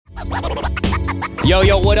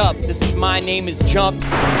Yo, what up? This is My Name is Jump.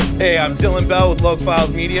 Hey, I'm Dylan Bell with Logue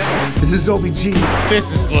Files Media. This is OBG.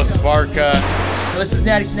 This is La Sparka. This is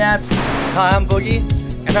Natty Snaps. Hi, I'm Boogie.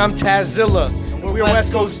 And I'm Tazilla. And we're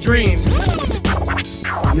West Coast Dreams.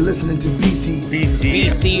 You're listening to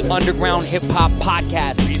BC Underground Hip Hop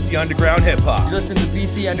Podcast. BC Underground Hip Hop. You listen to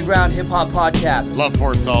BC Underground Hip Hop Podcast. Love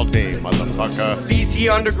Force all day, motherfucker. BC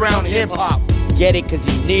Underground Hip Hop. Get it because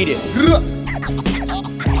you need it.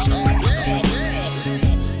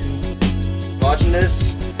 Watching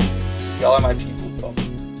this, y'all are my people, bro.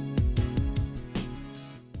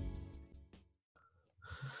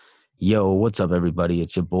 Yo, what's up, everybody?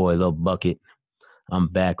 It's your boy, Lil Bucket. I'm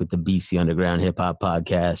back with the BC Underground Hip Hop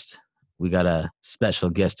Podcast. We got a special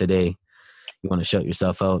guest today. You want to shout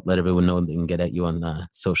yourself out? Let everyone know they can get at you on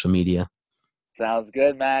social media. Sounds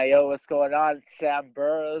good, man. Yo, what's going on? It's Sam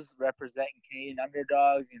Burrows, representing Canadian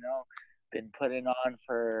Underdogs, been putting on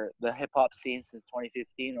for the hip-hop scene since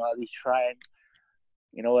 2015, or at least trying.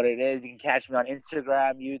 You know what it is. You can catch me on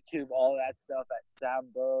Instagram, YouTube, all that stuff at Sam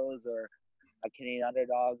Burrows or at Canadian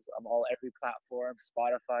Underdogs. I'm all every platform,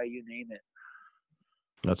 Spotify, you name it.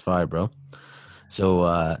 That's fire, bro. So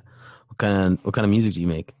what kind of music do you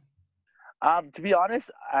make? To be honest,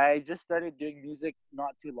 I just started doing music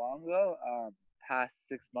not too long ago. Past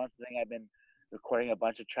 6 months, I think I've been recording a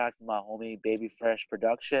bunch of tracks with my homie Baby Fresh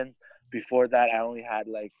Productions. Before that, I only had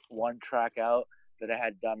like one track out that I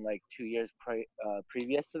had done like 2 years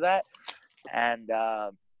previous to that. And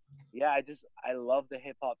I love the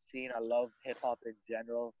hip hop scene. I love hip hop in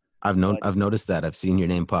general. I've noticed that. I've seen your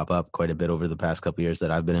name pop up quite a bit over the past couple of years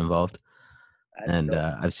that I've been involved. And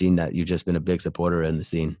I've seen that you've just been a big supporter in the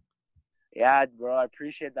scene. Yeah, bro, I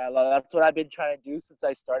appreciate that a lot. That's what I've been trying to do since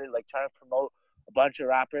I started, like trying to promote a bunch of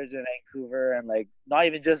rappers in Vancouver and like not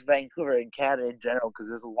even just Vancouver, in Canada in general, because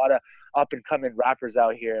there's a lot of up and coming rappers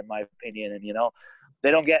out here, in my opinion, and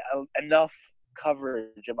they don't get enough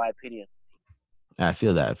coverage, in my opinion. I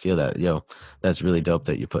feel that. Yo, that's really dope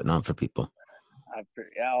that you're putting on for people.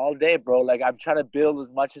 Yeah, all day, bro. Like, I'm trying to build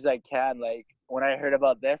as much as I can. Like, when I heard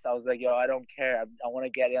about this, I was like, yo, I don't care. I want to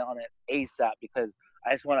get in on it ASAP because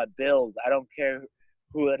I just want to build. I don't care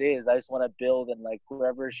who it is. I just want to build, and like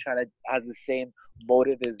whoever's has the same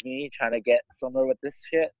motive as me, trying to get somewhere with this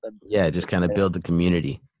shit. Yeah, just kind of build the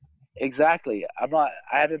community. Exactly.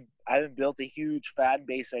 I haven't built a huge fan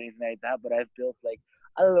base or anything like that, but I've built like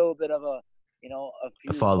a little bit of a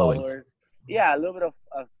few following. Followers. Yeah, a little bit of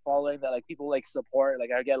following that like people like support. Like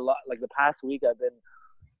I get a lot. Like the past week, I've been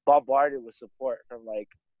bombarded with support from like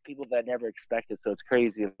people that I never expected. So it's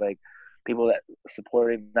crazy. Like people that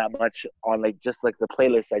supported that much on like just like the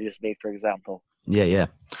playlist I just made, for example. Yeah.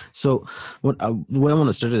 So the way I want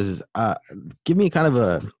to start is give me kind of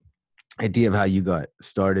a idea of how you got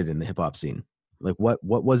started in the hip hop scene. Like what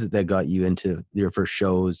was it that got you into your first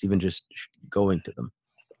shows, even just going to them?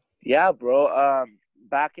 Yeah, bro.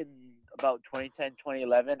 Back in about 2010,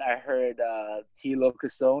 2011, I heard T-Lo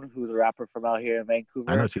Casone, who's a rapper from out here in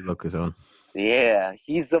Vancouver. I know T-Lo Casone. Yeah,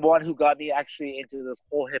 he's the one who got me actually into this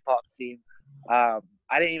whole hip-hop scene. I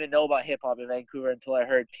didn't even know about hip-hop in Vancouver until I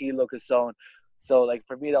heard T-Lo Casone. So, like,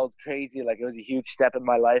 for me, that was crazy. Like, it was a huge step in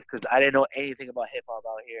my life because I didn't know anything about hip-hop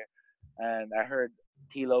out here. And I heard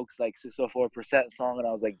T-Lo's, like, 604% song, and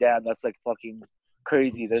I was like, damn, that's, like, fucking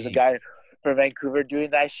crazy. There's a guy from Vancouver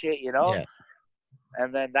doing that shit, Yeah.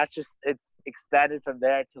 And then it's expanded from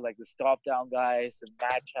there to like the Stop Down guys and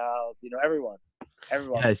Mad Child, everyone.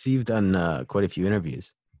 Yeah, I see you've done quite a few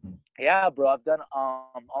interviews. Yeah, bro. I've done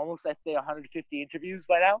almost, I'd say, 150 interviews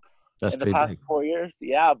by now. That's in the past 4 years.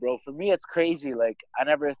 Yeah, bro. For me, it's crazy. Like, I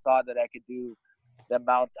never thought that I could do the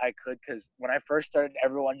amount I could, because when I first started,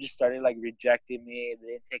 everyone just started like rejecting me. They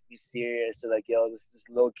didn't take me serious. They're like, yo, this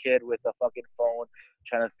little kid with a fucking phone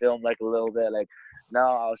trying to film like a little bit. Like, no,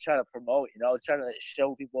 I was trying to promote, I was trying to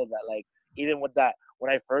show people that like, even with that, when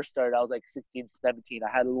I first started, I was like 16, 17.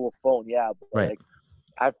 I had a little phone. Yeah. But right.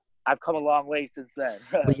 Like, I've come a long way since then.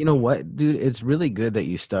 But you know what, dude? It's really good that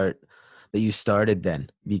you started then,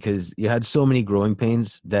 because you had so many growing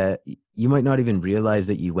pains that you might not even realize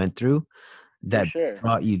that you went through that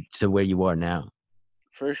brought you to where you are now.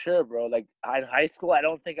 For sure, bro. Like in high school, I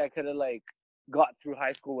don't think I could have like got through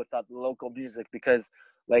high school without the local music, because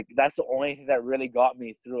like that's the only thing that really got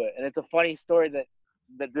me through it. And it's a funny story that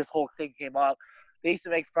this whole thing came up. They used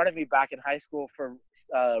to make fun of me back in high school for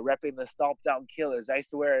repping the Stomp Down Killers. I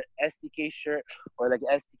used to wear an SDK shirt or like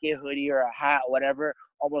an SDK hoodie or a hat, whatever,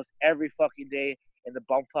 almost every fucking day in the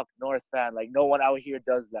Bumfuck North fan. Like no one out here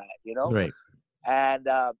does that, Right. And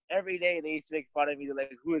every day they used to make fun of me. They're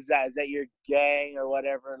like, who is that? Is that your gang or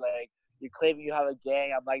whatever? Like, you're claiming you have a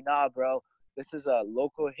gang. I'm like, nah, bro. this is a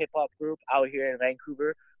local hip hop group out here in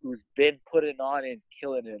Vancouver who's been putting on and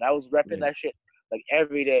killing it. And I was repping that shit like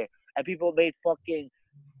every day. And people made fucking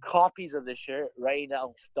copies of the shirt right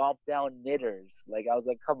now, Stomp Down Knitters. Like, I was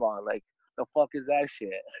like, come on, like, the fuck is that shit?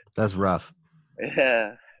 That's rough.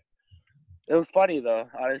 Yeah. It was funny though,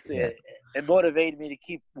 honestly. Yeah. It motivated me to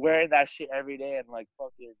keep wearing that shit every day and like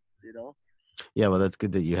fucking, you know. Yeah, well, that's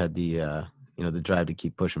good that you had the the drive to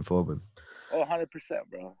keep pushing forward. Oh, 100%,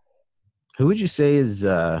 bro. Who would you say is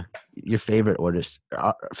your favorite artist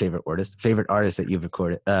that you've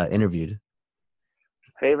interviewed?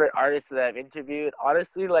 Favorite artist that I've interviewed?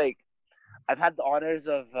 Honestly, like, I've had the honors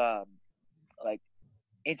of like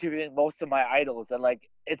interviewing most of my idols, and like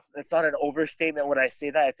it's not an overstatement when I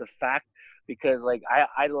say that. It's a fact, because like I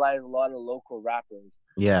idolize a lot of local rappers.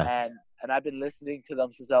 Yeah. And I've been listening to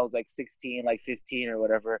them since I was like 16, like 15 or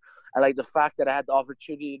whatever. And like the fact that I had the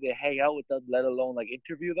opportunity to hang out with them, let alone like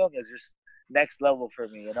interview them, is just next level for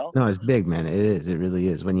me, you know? No, it's big, man. It is. It really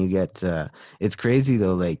is. When you get it's crazy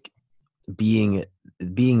though, like being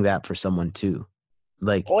that for someone too.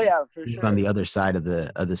 Like, oh yeah, for sure. On the other side of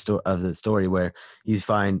the story, where you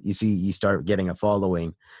start getting a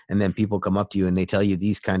following, and then people come up to you and they tell you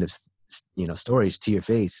these kind of stories to your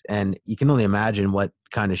face, and you can only imagine what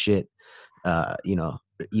kind of shit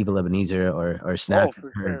Evil Ebenezer or Snack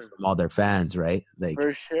heard from all their fans, right? Like,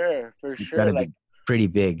 for sure, it's gotta be pretty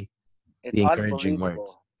big. It's the encouraging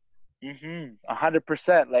words.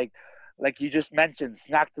 100%. Like you just mentioned,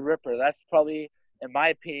 Snack the Ripper. That's probably, in my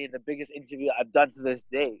opinion, the biggest interview I've done to this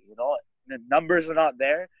day. You know, the numbers are not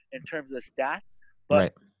there in terms of stats,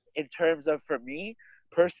 but in terms of, for me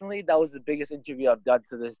personally, that was the biggest interview I've done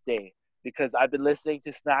to this day, because I've been listening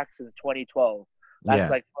to Snack since 2012.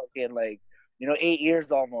 That's like fucking 8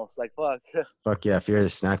 years almost. Like, fuck. Fuck yeah, Fear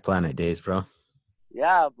the Snack Planet days, bro.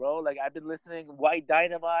 Yeah, bro. Like, I've been listening White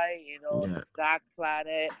Dynamite, the Snack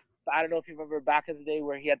Planet. I don't know if you remember back in the day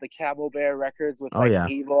where he had the Camel Bear records with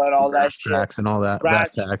Evil and all that shit. Tracks and all that.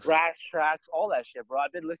 Brass tracks, all that shit, bro.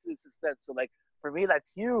 I've been listening since then. So like, for me,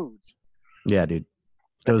 that's huge. Yeah, dude.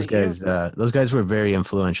 Those guys were very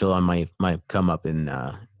influential on my come up in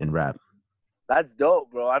rap. That's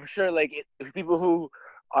dope, bro. I'm sure like people who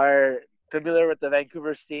are familiar with the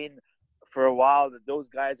Vancouver scene for a while, that those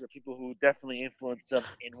guys are people who definitely influenced them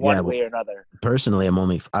in one way or another. Personally,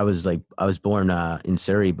 I was born in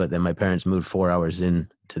Surrey, but then my parents moved 4 hours in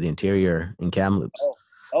to the interior in Kamloops.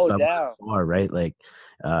 So damn. Far, right? Like,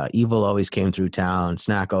 Evil always came through town.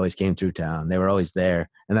 Snack always came through town. They were always there,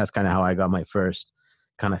 and that's kind of how I got my first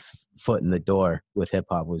kind of foot in the door with hip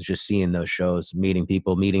hop, was just seeing those shows, meeting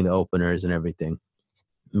people, meeting the openers and everything,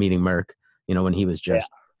 meeting Merc, when he was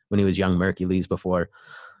when he was young Mercules before.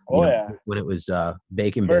 When it was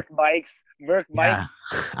Bacon Merc Mike's.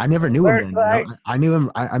 I never knew him. I knew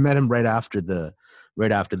him. I met him right after the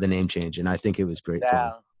name change, and I think it was great for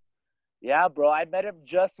him. Yeah, bro. I met him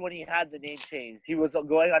just when he had the name change. He was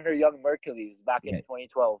going under Young Mercules back in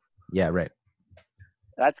 2012. Yeah, right.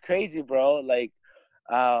 That's crazy, bro. Like,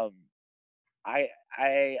 I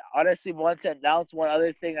honestly want to announce one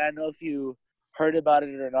other thing. I don't know if you heard about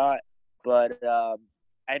it or not, but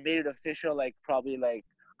I made it official probably a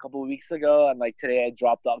couple of weeks ago, and today I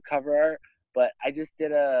dropped out cover art. But I just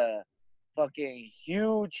did a fucking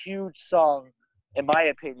huge song, in my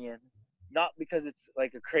opinion. Not because it's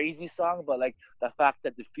a crazy song, but the fact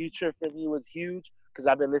that the future for me was huge, because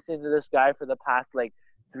I've been listening to this guy for the past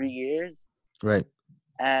 3 years. Right.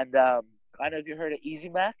 And I don't know if you heard of Easy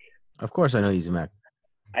Mac. Of course I know Easy Mac.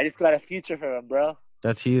 I just got a feature from him, bro.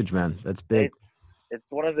 That's huge, man. That's big.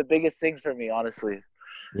 It's one of the biggest things for me, honestly.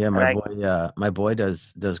 Yeah, my boy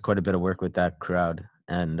does quite a bit of work with that crowd,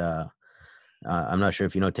 and I'm not sure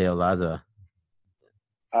if you know Teo Laza.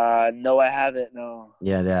 No, I haven't. No.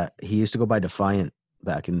 Yeah, he used to go by Defiant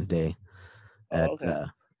back in the day, at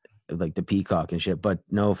the Peacock and shit. But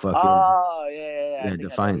no fucking. Oh yeah.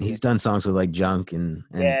 Defiant. He's done songs with Junk and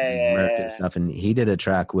Merc and stuff, and he did a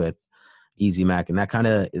track with Easy Mac, and that kind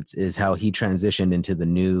of is how he transitioned into the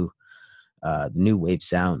new wave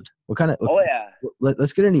sound. What kind of?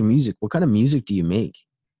 Let's get into music. What kind of music do you make?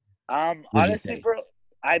 Honestly, bro,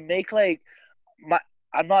 I make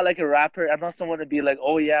I'm not a rapper. I'm not someone to be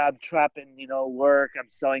oh yeah, I'm trapping, work. I'm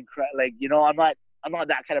selling crap. I'm not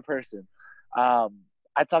that kind of person.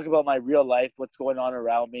 I talk about my real life, what's going on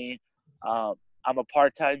around me. I'm a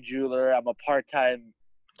part-time jeweler. I'm a part-time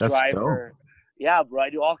driver. Dope. Yeah, bro. I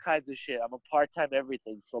do all kinds of shit. I'm a part-time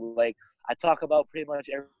everything. So I talk about pretty much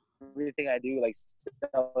everything I do,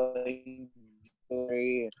 selling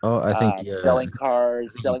jewelry. Oh, I think selling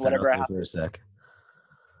cars, selling whatever I have. For a sec.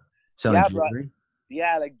 Selling jewelry. Bro.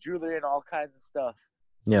 Yeah, jewelry and all kinds of stuff.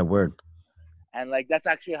 Yeah, word. And like that's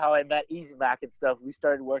actually how I met Easy Mac and stuff. We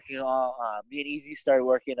started working on me and Easy started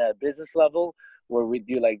working at a business level where we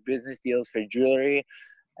do like business deals for jewelry,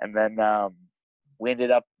 and then we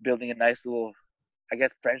ended up building a nice little, I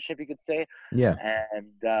guess, friendship you could say. Yeah.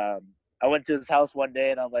 And I went to his house one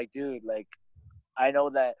day and I'm like, dude, like I know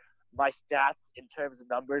that my stats in terms of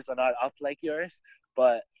numbers are not up like yours,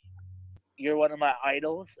 but you're one of my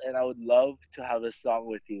idols, and I would love to have a song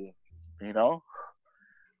with you, you know?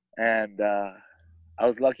 And I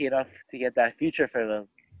was lucky enough to get that feature from him.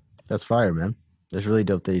 That's fire, man. That's really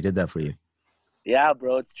dope that he did that for you. Yeah,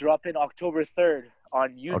 bro. It's dropping October 3rd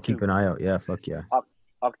on YouTube. I'll keep an eye out. Yeah, fuck yeah.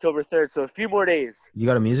 October 3rd, so a few more days. You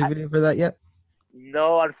got a music video for that yet?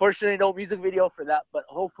 No, unfortunately, no music video for that. But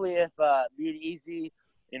hopefully if me and Easy,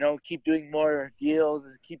 you know, keep doing more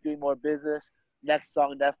deals, keep doing more business, next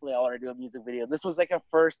song, definitely I want to do a music video. This was like a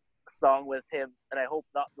first song with him, and I hope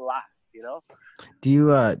not the last, you know? Do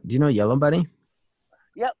you know Yellow Bunny?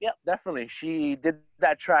 Yep, definitely. She did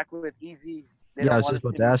that track with Easy. Yeah, I was just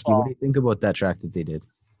about to ask you, what do you think about that track that they did?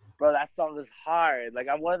 Bro, that song is hard. Like,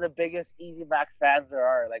 I'm one of the biggest Easy Mac fans there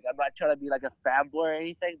are. Like, I'm not trying to be like a fanboy or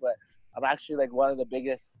anything, but I'm actually like one of the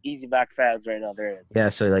biggest Easy Mac fans right now there is. Yeah,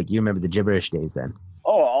 so like you remember the Gibberish days then?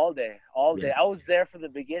 Oh, all day. Yeah. I was there from the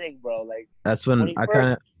beginning, bro. Like, that's when when he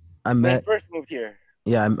first moved here.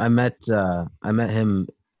 Yeah, I met him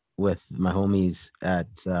with my homies at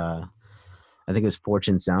I think it was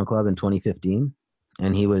Fortune Sound Club in 2015,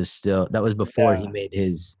 and he was still, that was before he made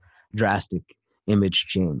his drastic image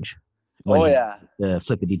change. The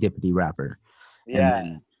flippity dippity rapper. Yeah. And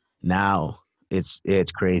then now it's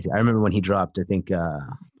crazy. I remember when he dropped, I think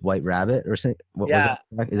White Rabbit or something. What was that?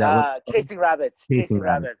 Is that Chasing Rabbits? Chasing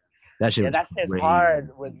Rabbits. That shit. Yeah, that shit's crazy. hard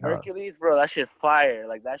with Hercules, bro. That shit fire.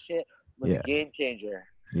 Like that shit was a game changer.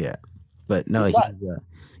 Yeah, but no,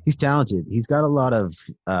 he's talented. He's got a lot of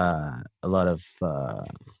how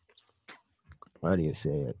do you say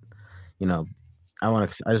it? You know, I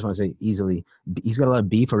just want to say easily. He's got a lot of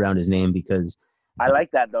beef around his name because I like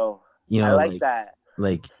that though. You know, I like that.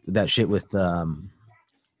 Like that shit with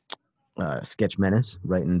Sketch Menace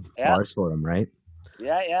writing bars for him, right?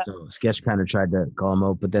 Yeah. So Sketch kind of tried to call him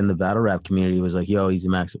out, but then the battle rap community was like, "Yo, Easy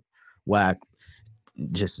Mac's whack.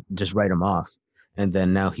 Just write him off." And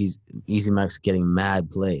then now Easy Mac's getting mad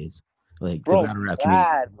plays. Like bro, the battle rap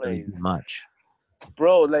community plays much.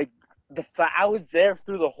 Bro, like I was there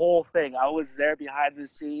through the whole thing. I was there behind the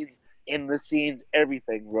scenes, in the scenes,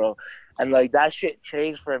 everything, bro. And like that shit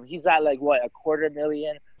changed for him. He's at like what,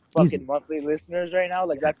 250,000 fucking monthly listeners right now.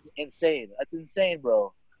 Like that's insane. That's insane,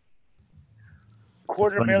 bro.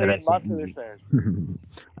 250,000 monthly listeners.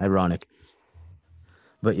 Ironic.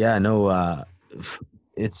 But yeah, no,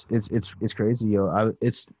 it's crazy, yo.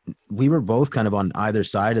 We were both kind of on either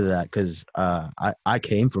side of that because I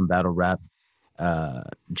came from battle rap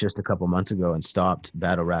just a couple months ago and stopped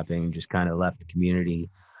battle rapping, just kind of left the community.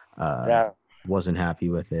 Wasn't happy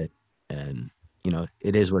with it, and you know,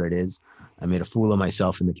 it is what it is. I made a fool of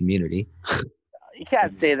myself in the community. You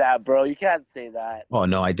can't say that, bro. You can't say that. Oh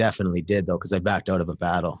no, I definitely did though, because I backed out of a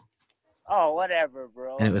battle. Oh, whatever,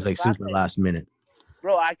 bro. And it was like super last minute.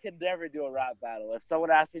 Bro, I could never do a rap battle. If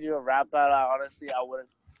someone asked me to do a rap battle, honestly, I wouldn't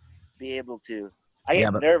be able to. I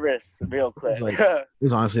get nervous real quick. It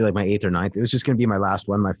was honestly like my 8th or 9th. It was just going to be my last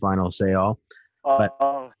one, my final say all. But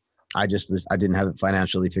I didn't have it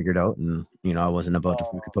financially figured out. And, you know, I wasn't about to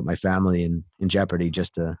put my family in jeopardy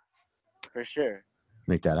just to for sure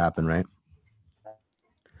make that happen, right?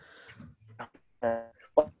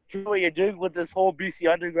 What you're doing with this whole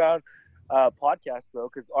BC Underground podcast, bro,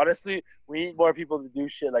 because honestly we need more people to do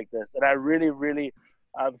shit like this, and I'm really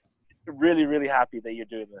happy that you're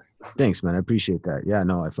doing this. Thanks, man. I appreciate that. Yeah,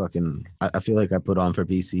 no, I feel like I put on for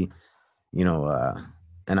BC, you know,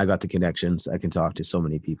 and I got the connections. I can talk to so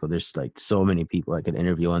many people. There's like so many people I could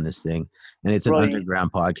interview on this thing, and it's an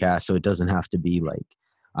underground podcast, so it doesn't have to be like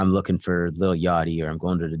I'm looking for Lil Yachty or I'm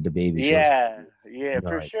going to the DaBaby show. Yeah, you know,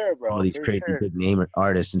 for like, sure, bro. All these crazy big name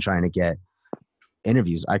artists and trying to get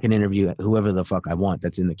interviews. I can interview whoever the fuck I want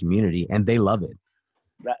that's in the community, and they love it.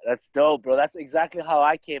 That's dope, bro. That's exactly how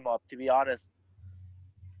I came up, to be honest.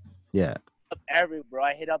 Yeah. I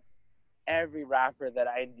hit up every rapper that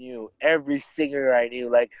I knew, every singer I knew.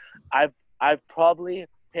 Like I've probably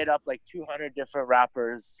hit up like 200 different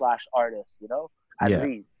rappers / artists, you know, at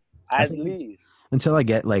least. Until I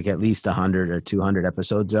get like at least 100 or 200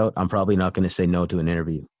 episodes out, I'm probably not going to say no to an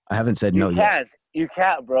interview. I haven't said no yet. You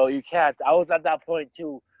can't, bro. You can't. I was at that point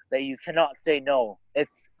too, that you cannot say no.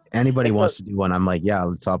 Anybody wants to do one, I'm like, yeah,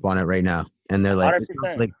 let's hop on it right now. And they're like,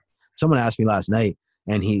 like someone asked me last night,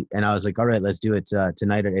 And I was like, all right, let's do it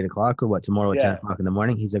tonight at 8 o'clock or what, tomorrow at 10 o'clock in the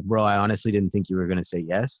morning. He's like, bro, I honestly didn't think you were going to say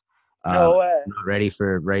yes. No way. I'm not ready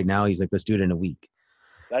for right now. He's like, let's do it in a week.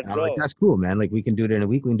 Let's I'm go. like, that's cool, man. Like, we can do it in a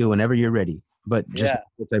week. We can do it whenever you're ready. But just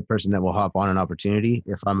the type of person that will hop on an opportunity.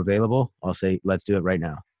 If I'm available, I'll say, let's do it right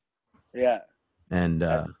now. Yeah. And,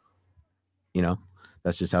 you know,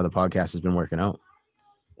 that's just how the podcast has been working out.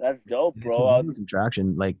 That's dope, bro. Some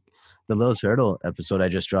traction. Like the Lil's Hurdle episode I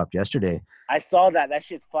just dropped yesterday. I saw that. That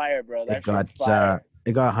shit's fire, bro. That shit's fire.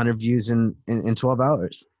 It got 100 views in 12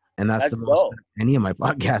 hours. And that's the most dope. any of my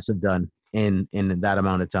podcasts have done in that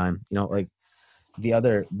amount of time. You know, like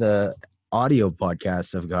the audio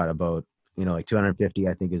podcasts have got about, you know, like 250,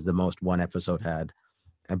 I think is the most one episode had.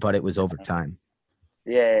 But it was over time.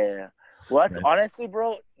 Yeah. Well, that's honestly,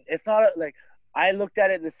 bro, it's not like I looked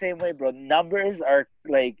at it the same way, bro. Numbers are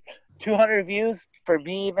like 200 views for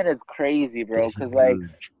me even is crazy, bro. Because like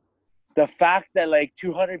the fact that like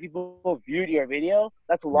 200 people viewed your video,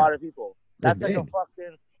 that's a lot of people. That's like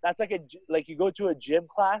like you go to a gym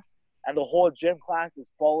class and the whole gym class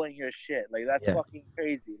is following your shit. Like that's fucking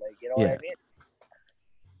crazy. Like, you know what I mean?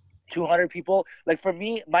 200 people. Like for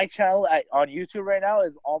me, my channel on YouTube right now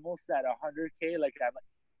is almost at 100K. Like I'm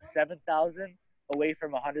 7,000 away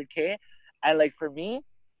from 100K. And like for me,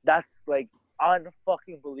 that's like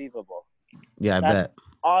unfucking believable. Yeah, I bet.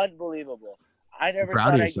 Unbelievable. I never proud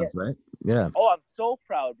thought of yourself, right? Yeah. Oh, I'm so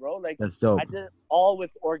proud, bro. Like that's dope. I did it all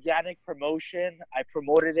with organic promotion. I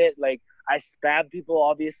promoted it. Like I spammed people,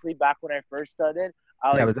 obviously, back when I first started.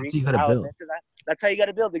 But that's how you gotta build. That's how you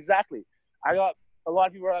gotta build. Exactly. I got a lot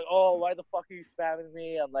of people are like, "Oh, why the fuck are you spamming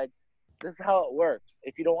me?" I'm like, this is how it works.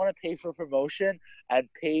 If you don't want to pay for promotion and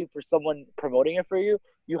pay for someone promoting it for you,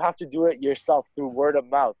 you have to do it yourself through word of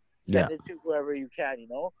mouth. Send it to whoever you can, you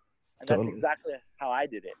know? And that's exactly how I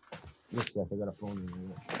did it. This stuff, I got a phone in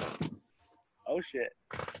here. Oh, shit.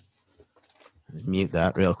 Mute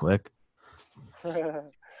that real quick.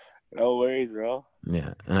 No worries, bro.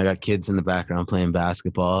 Yeah, and I got kids in the background playing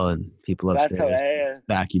basketball and people upstairs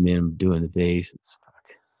vacuuming, doing the bass.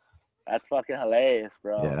 That's fucking hilarious,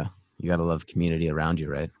 bro. Yeah, you gotta love community around you,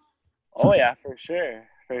 right? Oh yeah, for sure,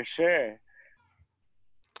 for sure.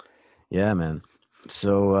 Yeah, man.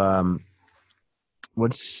 So,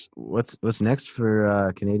 what's next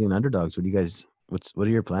for Canadian Underdogs? What are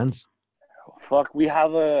your plans? Fuck, we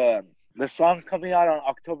have the song's coming out on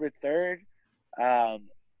October 3rd.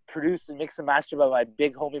 Produced and mixed and mastered by my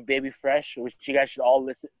big homie Baby Fresh, which you guys should all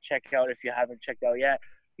check out if you haven't checked out yet.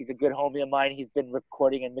 He's a good homie of mine. He's been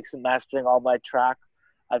recording and mixing and mastering all my tracks.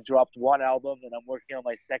 I've dropped one album, and I'm working on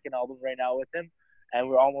my second album right now with him. And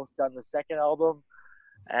we're almost done the second album.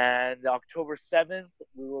 And October 7th,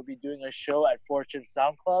 we will be doing a show at Fortune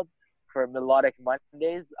Sound Club for Melodic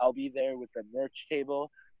Mondays. I'll be there with the merch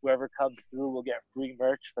table. Whoever comes through will get free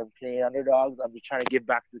merch from Canadian Underdogs. I'm just trying to give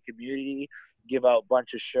back to the community, give out a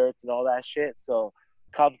bunch of shirts and all that shit. So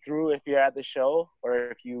come through if you're at the show, or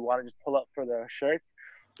if you want to just pull up for the shirts.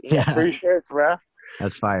 Free shirts, bro.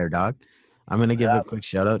 That's fire, dog. I'm going to give a quick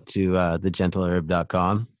shout out to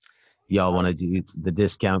thegentleherb.com. Y'all want to do the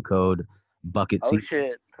discount code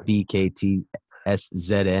BUCKETSEASON,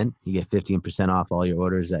 BKTSZN. You get 15% off all your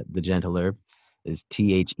orders at The Gentle Herb. Is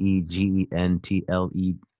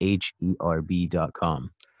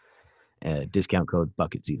THEGENTLEHERB.com. Discount code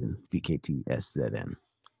BUCKETSEASON, BKTSZN.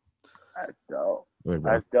 That's dope.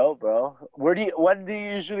 That's dope, bro. When do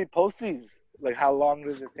you usually post these? Like, how long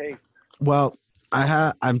does it take? Well,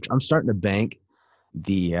 I'm starting to bank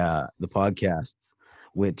the podcasts,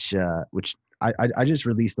 which I just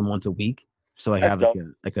release them once a week, so I have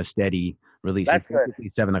like a steady release. That's good.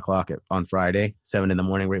 7 o'clock on Friday, 7 in the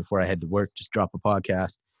morning, right before I head to work. Just drop a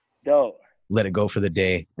podcast. Dope. Let it go for the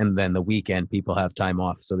day, and then the weekend people have time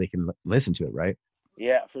off, so they can listen to it. Right?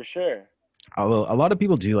 Yeah, for sure. Although a lot of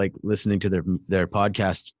people do like listening to their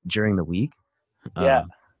podcast during the week. Yeah.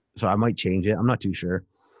 So I might change it. I'm not too sure,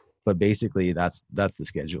 but basically that's the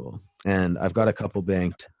schedule. And I've got a couple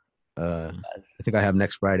banked. I think I have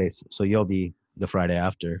next Friday, so you'll be the Friday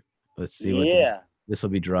after. Let's see what. This will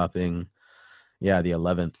be dropping. Yeah, the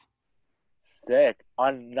 11th. Sick.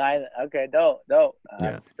 On 9. Okay, dope.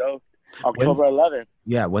 I'm stoked. October 11th.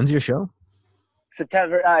 Yeah, when's your show?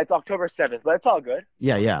 September. It's October 7th, but it's all good.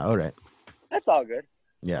 Yeah. All right. That's all good.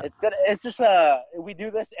 Yeah. It's just we do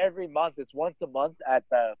this every month. It's once a month at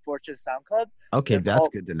the Fortune Sound Club. Okay, that's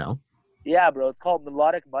good to know. Yeah, bro. It's called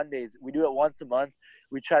Melodic Mondays. We do it once a month.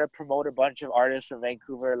 We try to promote a bunch of artists from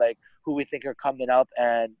Vancouver, like who we think are coming up,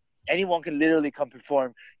 and anyone can literally come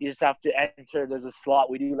perform. You just have to enter. There's a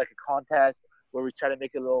slot. We do like a contest where we try to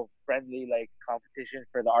make a little friendly like competition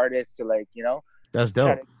for the artists to like, you know. That's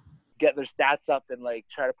dope. get their stats up and like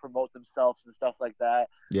try to promote themselves and stuff like that.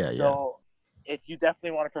 So if you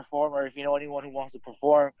definitely want to perform, or if you know anyone who wants to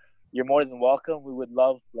perform, you're more than welcome. We would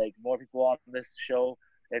love like more people on this show.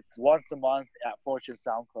 It's once a month at Fortune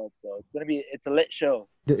Sound Club, so it's a lit show.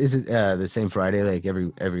 Is it the same Friday, like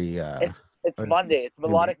every It's Monday. It's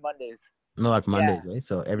Melodic Mondays. Melodic Mondays, eh?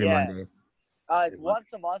 So every Monday. It's once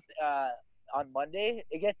a month on Monday.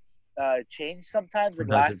 It gets changed sometimes.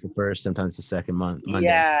 Sometimes it's the first, sometimes the second Monday.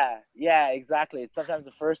 Yeah, exactly. It's sometimes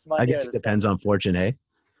the first Monday. I guess it depends on Fortune, eh?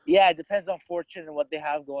 Yeah, it depends on Fortune and what they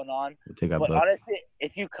have going on. But honestly,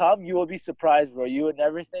 if you come, you will be surprised, bro. You would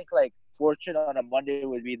never think like Fortune on a Monday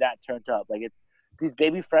would be that turned up. Like it's these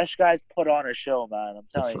Baby Fresh guys put on a show, man. I'm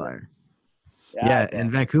telling you. Fire. Yeah,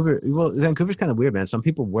 and Vancouver's kind of weird, man. Some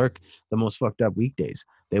people work the most fucked up weekdays.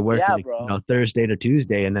 They work Thursday to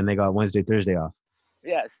Tuesday, and then they got Wednesday, Thursday off.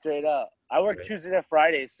 Yeah, straight up. I work Tuesday to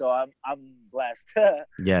Friday, so I'm blessed.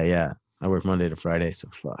 Yeah. I work Monday to Friday, so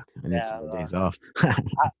fuck. I need some days off.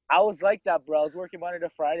 I was like that, bro. I was working Monday to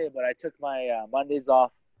Friday, but I took my Mondays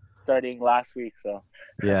off starting last week. So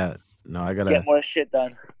yeah, no, I gotta get more shit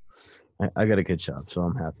done. I got a good job, so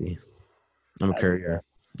I'm happy. I'm a courier.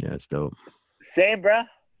 Yeah, it's dope. Same, bro.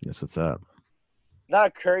 That's what's up. Not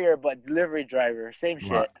a courier, but delivery driver. Same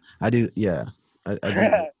shit. I do. Yeah. I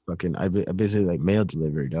basically like mail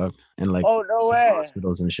delivery, dog, and like oh no way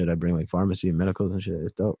hospitals and shit. I bring like pharmacy and medicals and shit.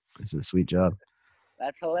 It's dope. It's a sweet job.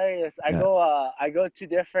 That's hilarious. I go to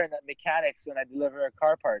different mechanics and I deliver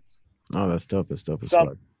car parts. Oh, that's dope. That's dope.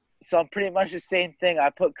 So I'm pretty much the same thing. I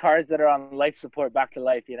put cars that are on life support back to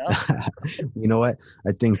life. You know. You know what?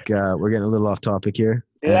 I think we're getting a little off topic here.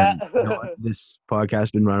 Yeah. And, this podcast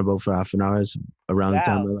has been running about for half an hour. Around the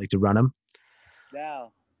time I like to run them.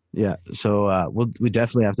 Wow. Yeah, so we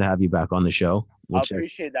definitely have to have you back on the show. I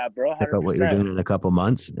appreciate that, bro. 100%. Check out what you're doing in a couple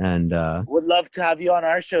months, and would love to have you on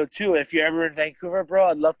our show too. If you're ever in Vancouver, bro,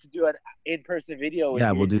 I'd love to do an in-person video with you.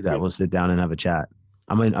 Yeah, we'll do that. We'll sit down and have a chat.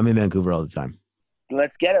 I'm in Vancouver all the time.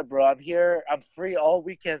 Let's get it, bro. I'm here. I'm free all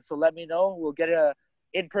weekend, so let me know. We'll get a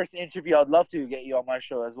in-person interview. I'd love to get you on my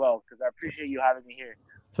show as well because I appreciate you having me here.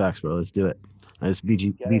 Facts, bro. Let's do it. This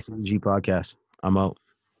BCG podcast. I'm out.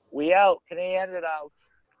 We out. Can I end it out?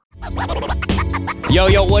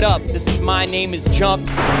 Yo, what up? My name is Jump.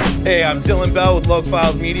 Hey, I'm Dylan Bell with Logue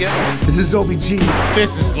Files Media. This is Obi G.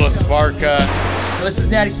 This is La Sparka. This is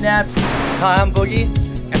Natty Snaps. Hi, I'm Boogie.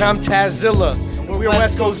 And I'm Tazilla. We're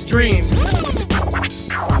West Coast Dreams.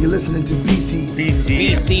 You're listening to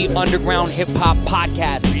BC Underground Hip Hop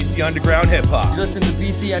Podcast. BC Underground Hip Hop. You listen to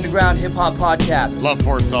BC Underground Hip Hop Podcast. Love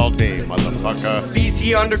Force all day, motherfucker.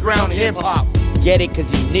 BC Underground Hip Hop. Get it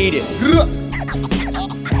because you need it.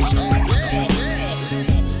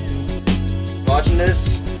 Watching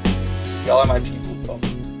this, y'all are my people.